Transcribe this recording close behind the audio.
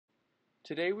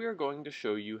Today we are going to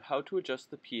show you how to adjust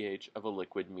the pH of a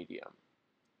liquid medium.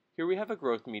 Here we have a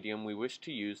growth medium we wish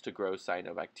to use to grow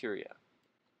cyanobacteria.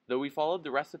 Though we followed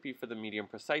the recipe for the medium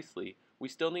precisely, we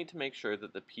still need to make sure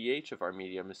that the pH of our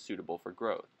medium is suitable for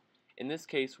growth. In this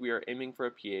case, we are aiming for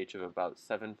a pH of about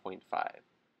 7.5.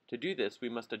 To do this, we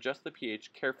must adjust the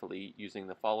pH carefully using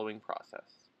the following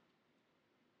process.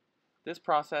 This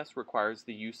process requires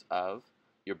the use of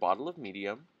your bottle of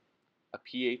medium, a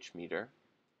pH meter,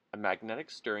 a magnetic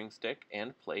stirring stick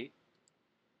and plate,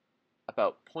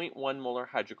 about 0.1 molar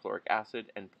hydrochloric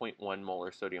acid and 0.1 molar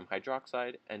sodium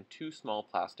hydroxide, and 2 small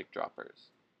plastic droppers.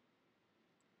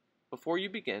 Before you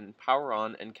begin, power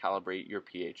on and calibrate your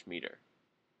pH meter.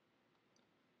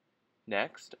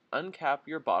 Next, uncap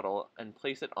your bottle and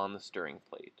place it on the stirring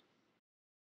plate.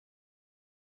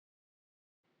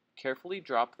 Carefully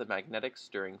drop the magnetic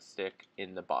stirring stick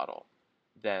in the bottle.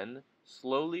 Then,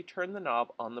 slowly turn the knob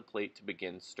on the plate to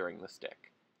begin stirring the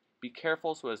stick. Be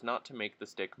careful so as not to make the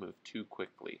stick move too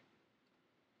quickly.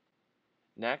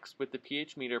 Next, with the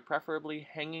pH meter preferably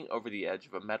hanging over the edge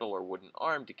of a metal or wooden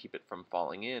arm to keep it from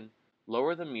falling in,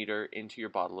 lower the meter into your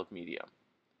bottle of medium.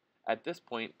 At this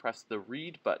point, press the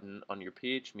read button on your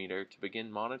pH meter to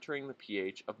begin monitoring the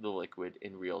pH of the liquid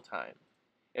in real time.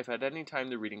 If at any time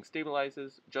the reading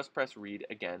stabilizes, just press read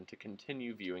again to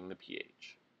continue viewing the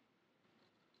pH.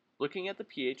 Looking at the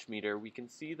pH meter, we can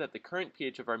see that the current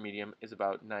pH of our medium is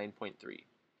about 9.3.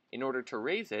 In order to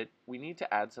raise it, we need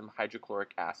to add some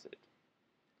hydrochloric acid,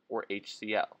 or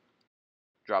HCl.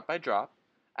 Drop by drop,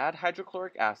 add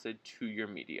hydrochloric acid to your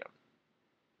medium.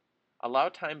 Allow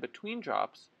time between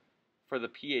drops for the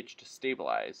pH to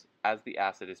stabilize as the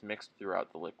acid is mixed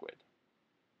throughout the liquid.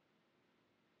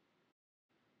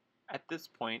 At this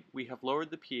point, we have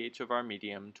lowered the pH of our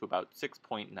medium to about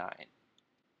 6.9.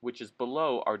 which is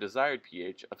below our desired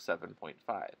pH of 7.5.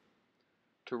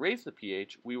 To raise the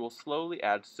pH, we will slowly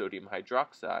add sodium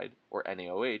hydroxide, or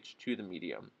NaOH, to the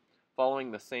medium, following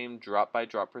the same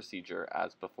drop-by-drop procedure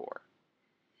as before.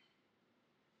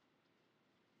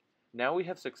 Now we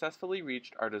have successfully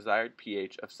reached our desired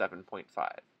pH of 7.5.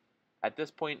 At this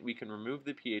point, we can remove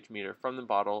the pH meter from the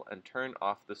bottle and turn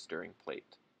off the stirring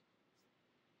plate.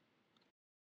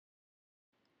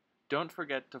 Don't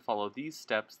forget to follow these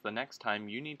steps the next time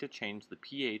you need to change the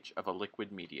pH of a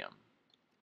liquid medium.